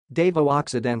Davao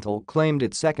Occidental claimed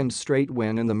its second straight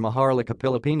win in the Maharlika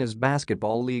Pilipinas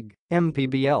Basketball League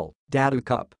 (MPBL) Datu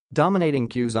Cup, dominating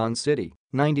Quezon City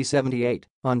 90-78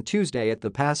 on Tuesday at the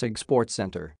Pasig Sports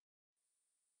Center.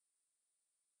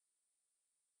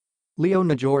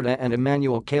 Najorda and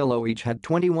Emanuel Calo each had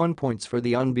 21 points for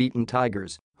the unbeaten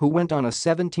Tigers, who went on a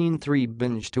 17-3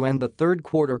 binge to end the third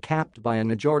quarter, capped by a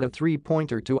Najorda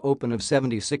three-pointer to open of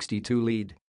 70-62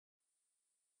 lead.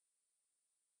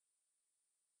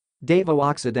 Davao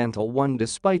Occidental won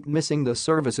despite missing the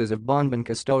services of Bonbon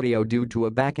Custodio due to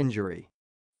a back injury.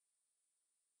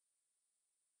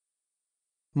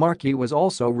 Markey was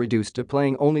also reduced to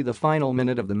playing only the final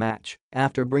minute of the match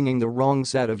after bringing the wrong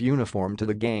set of uniform to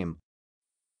the game.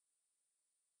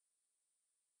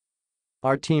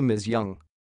 "Our team is young.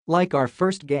 Like our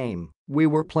first game, we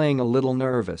were playing a little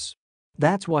nervous.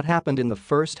 That's what happened in the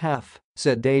first half,"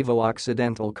 said Davao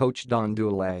Occidental coach Don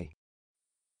Dulay.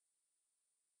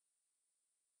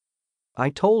 "I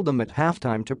told them at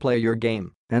halftime to play your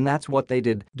game, and that's what they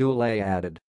did," Dulay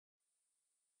added.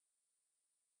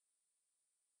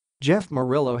 Jeff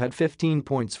Murillo had 15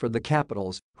 points for the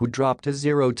Capitals, who dropped to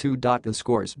 0-2. The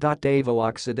scores: Davao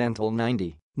Occidental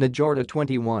 90, Najorda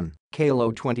 21,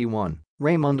 Calo 21,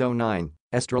 Raimundo 9,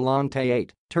 Estrelante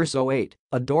 8, Terso 8,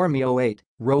 Adormio 8,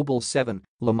 Robles 7,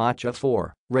 Lamacha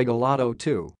 4, Regalado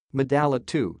 2, Medalla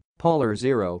 2, Polar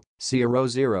 0, Sierra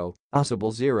 0,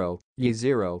 Usable 0, Ye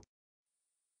 0.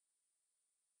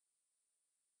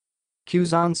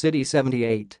 Quezon City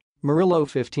 78, Murillo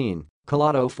 15,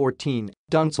 Collado 14,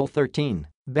 Dunsel 13,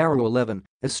 Barrow 11,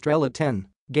 Estrella 10,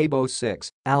 Gabo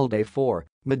 6, Alde 4,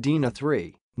 Medina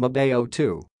 3, Mabeo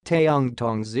 2, Taeyong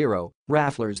Tong 0,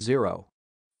 Rafflers 0.